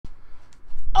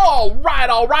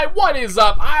Alright, what is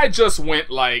up? I just went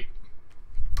like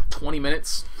 20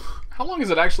 minutes. How long has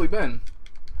it actually been?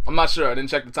 I'm not sure, I didn't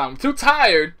check the time. I'm too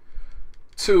tired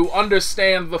to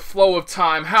understand the flow of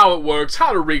time, how it works,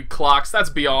 how to read clocks. That's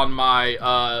beyond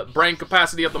my brain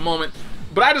capacity at the moment.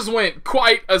 But I just went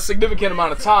quite a significant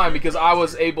amount of time because I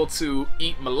was able to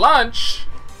eat my lunch,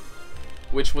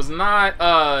 which was not,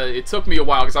 it took me a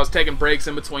while because I was taking breaks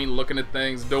in between, looking at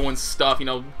things, doing stuff, you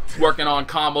know, working on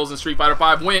combos in Street Fighter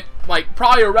V. Went, like,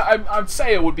 probably around, I'd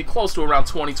say it would be close to around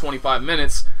 20-25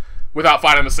 minutes without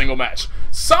fighting a single match.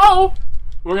 So,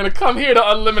 we're going to come here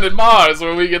to Unlimited Mars,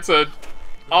 where we get to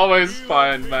always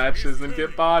find matches and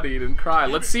get bodied and cry.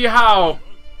 Let's see how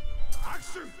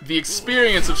the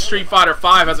experience of Street Fighter V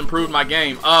has improved my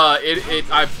game.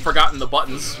 I've forgotten the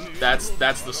buttons. That's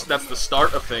the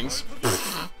start of things.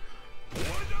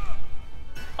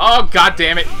 Oh, god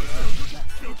damn it.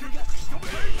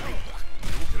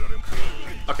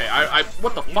 Okay,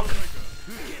 what the fuck?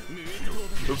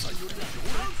 Oops.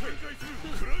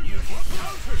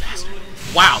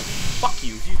 Wow, fuck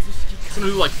you. It's gonna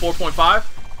do like 4.5?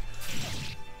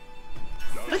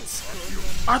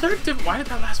 Are there why did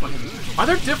that last one hit me? Are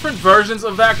there different versions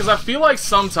of that? Because I feel like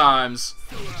sometimes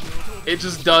it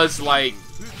just does like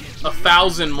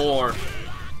 1,000 more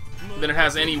than it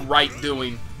has any right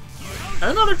doing.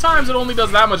 And other times it only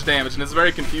does that much damage, and it's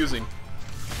very confusing.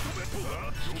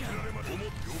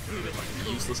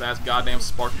 Useless ass goddamn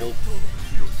spark bolt.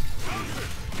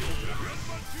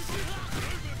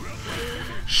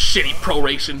 Shitty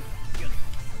proration.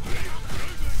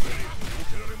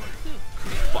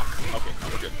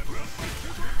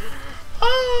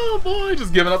 Oh boy,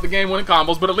 just giving up the game-winning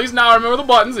combos, but at least now I remember the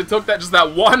buttons. It took that just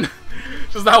that one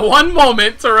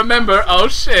moment to remember. Oh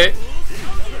shit,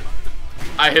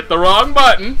 I hit the wrong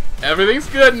button. Everything's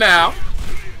good now.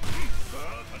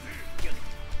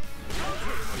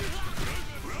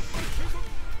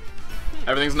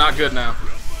 Everything's not good now.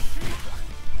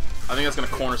 I think that's gonna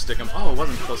corner stick him. Oh, it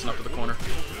wasn't close enough to the corner.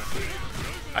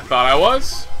 I thought I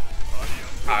was.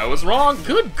 I was wrong.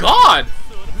 Good God.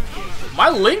 My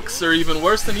links are even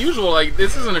worse than usual. Like,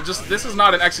 this is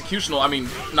not an executional. I mean,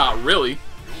 not really.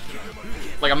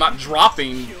 Like, I'm not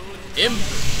dropping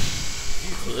inputs.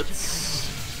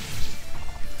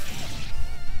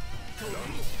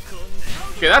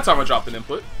 Okay, that's how I dropped an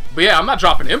input. But yeah, I'm not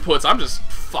dropping inputs. I'm just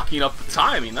fucking up the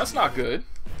timing. That's not good.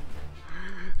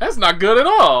 That's not good at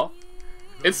all.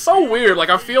 It's so weird. Like,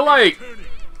 I feel like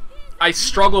I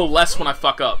struggle less when I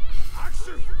fuck up.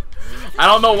 I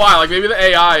don't know why, like maybe the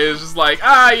AI is just like,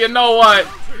 you know what?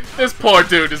 This poor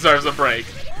dude deserves a break.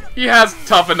 He has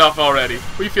tough enough already.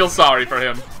 We feel sorry for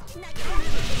him.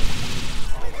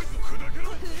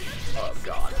 Oh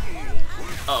god.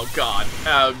 Oh god.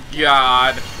 Oh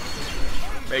god.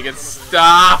 Make it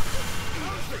stop.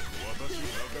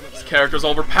 This character's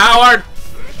overpowered.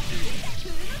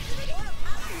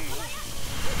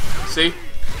 See? Is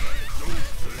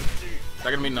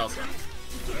that gonna mean no?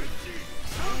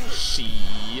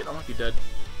 Shit, I might be dead.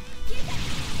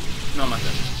 No, I'm not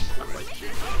dead. Not quite.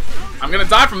 I'm gonna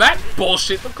die from that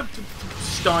bullshit.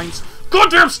 Steins.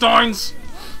 Goddamn Steins!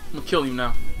 I'm gonna kill you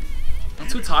now. I'm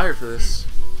too tired for this.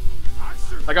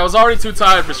 Like, I was already too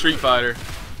tired for Street Fighter.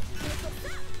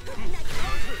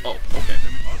 Oh, okay.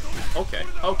 Okay,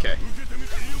 okay.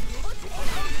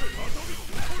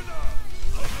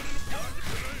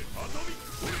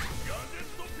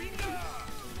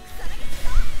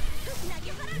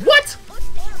 What?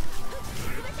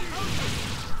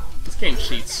 This game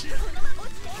cheats.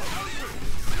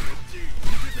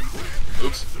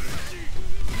 Oops.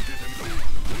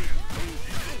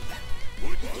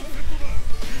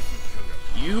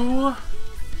 You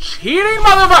cheating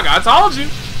motherfucker! I told you!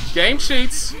 Game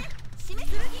cheats.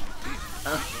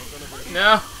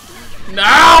 No.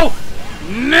 No!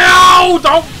 No!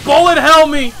 Don't bullet hell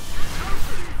me!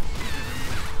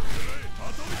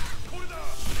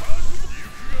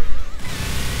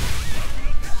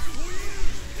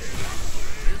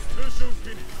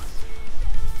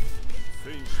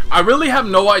 I really have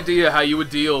no idea how you would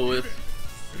deal with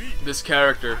this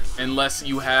character unless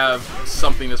you have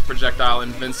something that's projectile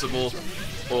invincible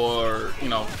or, you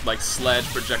know, like Sledge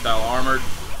projectile armored.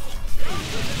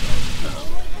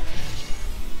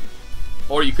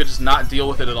 Or you could just not deal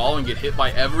with it at all and get hit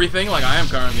by everything like I am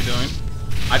currently doing.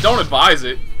 I don't advise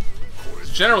it.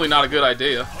 It's generally not a good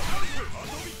idea.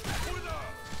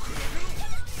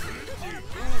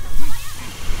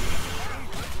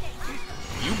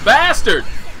 You bastard!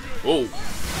 Whoa.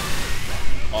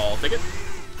 I'll take it.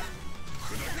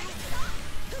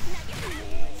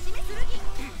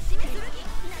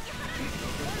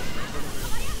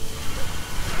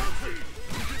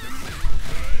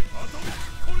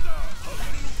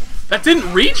 That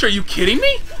didn't reach? Are you kidding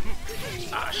me?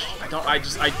 Gosh,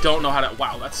 I don't know how to...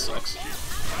 Wow, that sucks.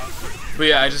 But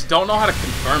yeah, I just don't know how to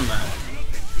confirm that.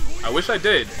 I wish I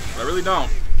did, but I really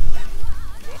don't.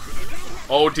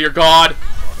 Oh dear God.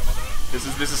 This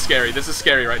is scary. This is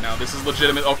scary right now. This is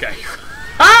legitimate. Okay.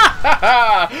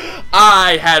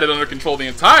 I had it under control the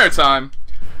entire time.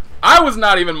 I was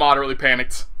not even moderately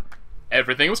panicked.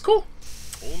 Everything was cool.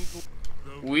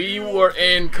 We were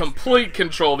in complete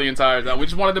control the entire time. We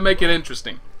just wanted to make it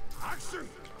interesting.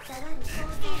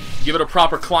 Give it a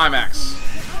proper climax.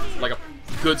 Like a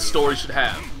good story should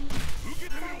have.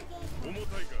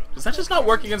 Does that just not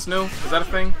work against New? Is that a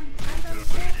thing?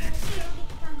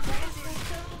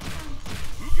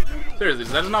 Seriously,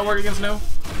 does that just not work against New?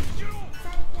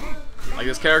 Like,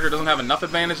 this character doesn't have enough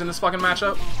advantage in this fucking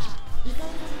matchup?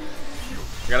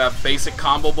 I gotta have basic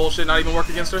combo bullshit not even work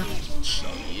against her?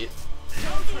 Shit.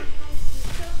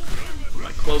 Am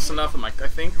I close enough? I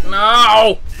think?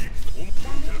 No!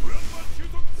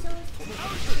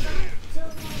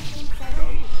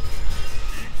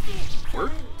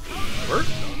 Work? Work?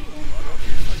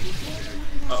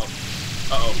 Uh-oh.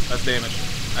 Uh-oh. That's damage.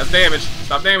 That's damage.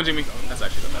 Stop damaging me. That's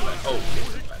actually not that bad. Oh.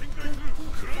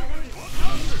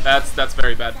 That's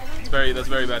very bad. That's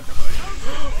very bad.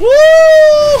 Woo!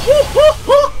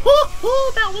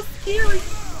 That was scary.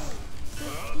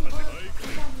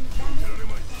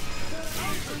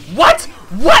 What?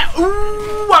 What?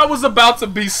 Ooh, I was about to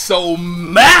be so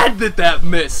mad that that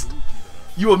missed.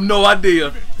 You have no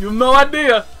idea. You have no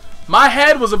idea. My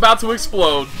head was about to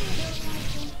explode.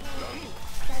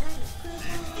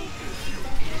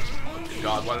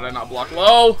 God, why did I not block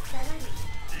low?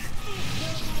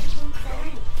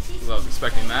 Because I was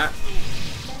expecting that.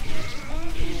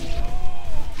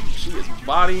 She is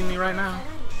bodying me right now.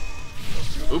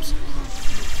 Oops.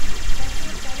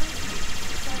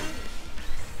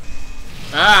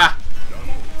 Ah!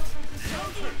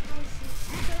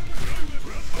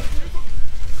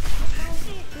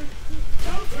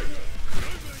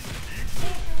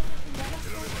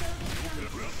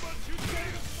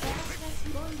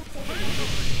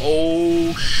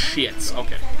 Oh shit.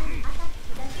 Okay.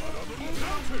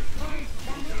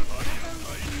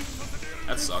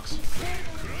 That sucks.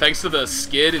 Thanks to the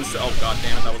skid and oh god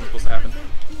damn it, that wasn't supposed to happen.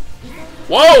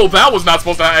 Whoa, that was not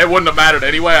supposed to happen. It wouldn't have mattered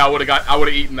anyway. I would have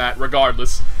eaten that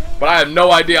regardless. But I have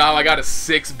no idea how I got a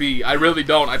 6B. I really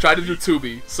don't. I tried to do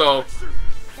 2B. So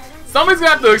somebody's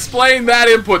gonna have to explain that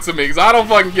input to me because I don't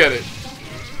fucking get it.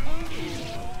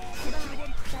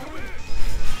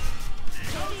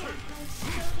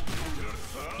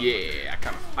 Yeah,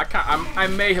 I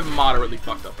may have moderately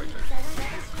fucked up right there.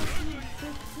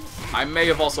 I may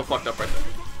have also fucked up right there.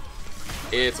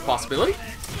 It's a possibility.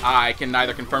 I can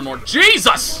neither confirm nor...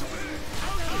 Jesus!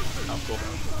 Oh, cool.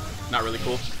 Not really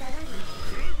cool.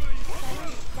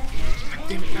 God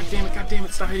damn it, god damn it, god damn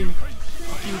it, stop hitting me.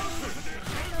 Fuck you.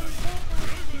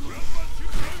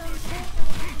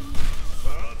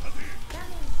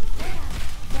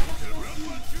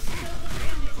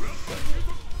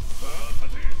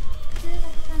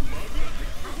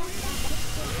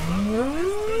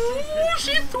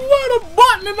 She threw out a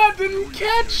button and that didn't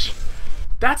catch.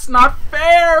 That's not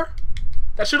fair.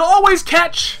 That should always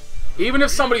catch. Even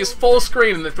if somebody is full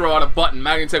screen and they throw out a button,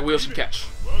 Magnatech Wheel should catch.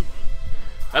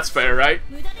 That's fair, right?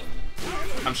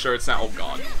 I'm sure it's not. Oh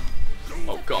god.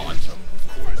 Oh god.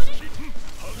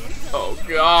 Oh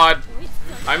god.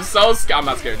 I'm so scared. I'm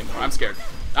not scared anymore. I'm scared.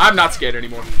 I'm not scared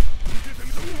anymore.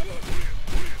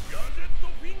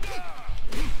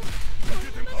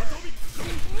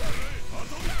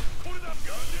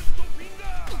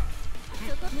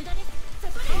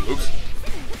 Oops.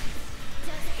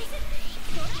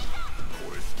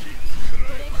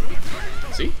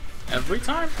 See? Every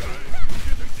time.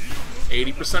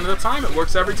 80% of the time, it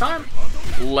works every time.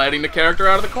 Letting the character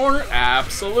out of the corner,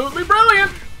 absolutely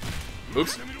brilliant.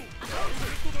 Oops.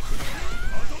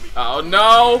 Oh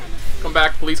no! Come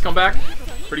back, please come back.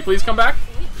 Pretty please come back.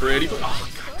 Pretty please. Oh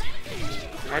god damn it.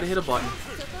 I had to hit a button.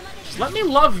 Just let me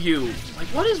love you. Like,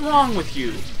 what is wrong with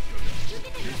you?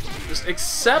 Just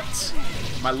accept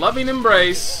my loving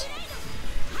embrace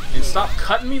and stop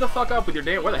cutting me the fuck up with your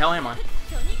damn... Where the hell am I?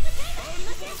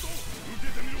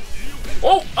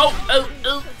 Oh! Oh! Oh!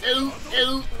 Oh! Oh!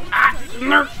 Oh! Ah!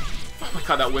 Nerf! Oh my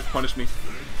god, that whiff punished me.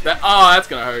 That... Oh, that's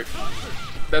gonna hurt.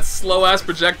 That slow-ass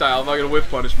projectile fucking whiff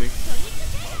punished me.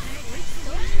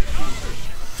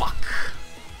 Fuck.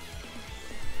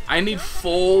 I need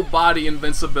full body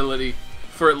invincibility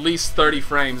for at least 30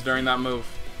 frames during that move.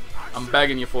 I'm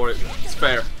begging you for it. It's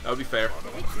fair. That would be fair.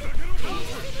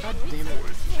 God damn it.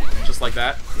 Just like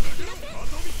that.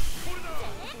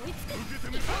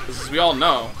 Because as we all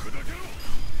know,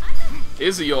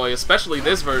 Izuyoi, especially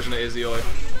this version of Izuyoi,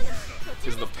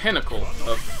 is the pinnacle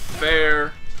of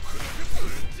fair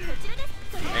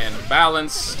and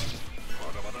balanced.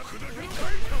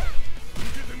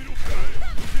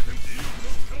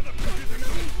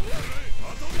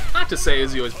 Not to say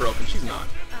Izuyoi's broken, she's not.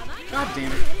 God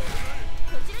damn it.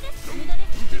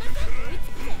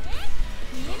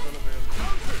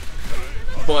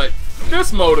 But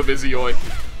this mode of Izuyoi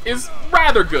is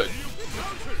rather good,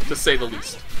 to say the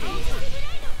least.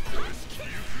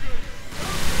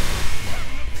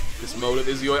 This mode of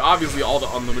Izuyoi, obviously all the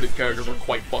unlimited characters are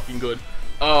quite fucking good.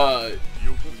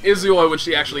 Izuyoi, when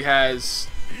she actually has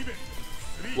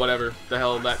whatever the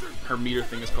hell that her meter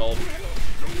thing is called.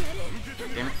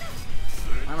 Damn it.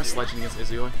 Why am I sledging against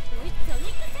Izuyoi?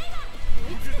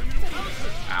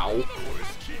 Ow.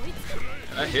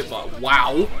 And that hitbot.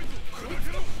 Wow.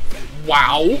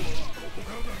 Wow.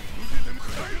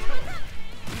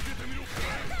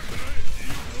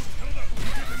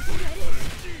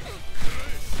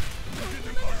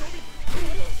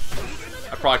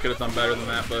 I probably could have done better than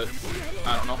that, but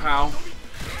I don't know how.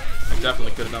 I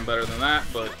definitely could have done better than that,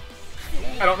 but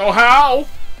I don't know how.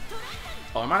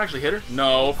 Oh, I might actually hit her?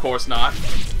 No, of course not.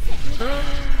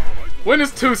 When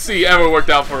has 2C ever worked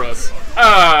out for us?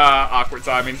 Awkward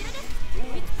timing.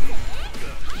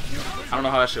 I don't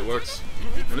know how that shit works.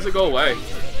 When does it go away?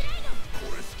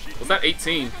 Was that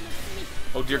 18?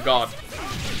 Oh dear God.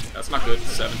 That's not good.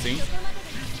 17.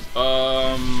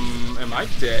 Am I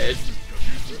dead?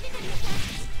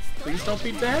 Please don't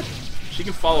be dead. She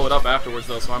can follow it up afterwards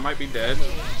though, so I might be dead.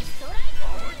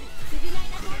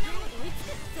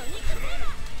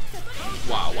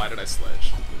 Wow, why did I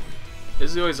sledge?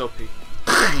 Izuyoi's OP.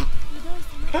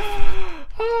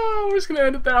 Oh, we're just gonna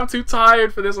end it there. I'm too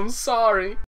tired for this. I'm sorry.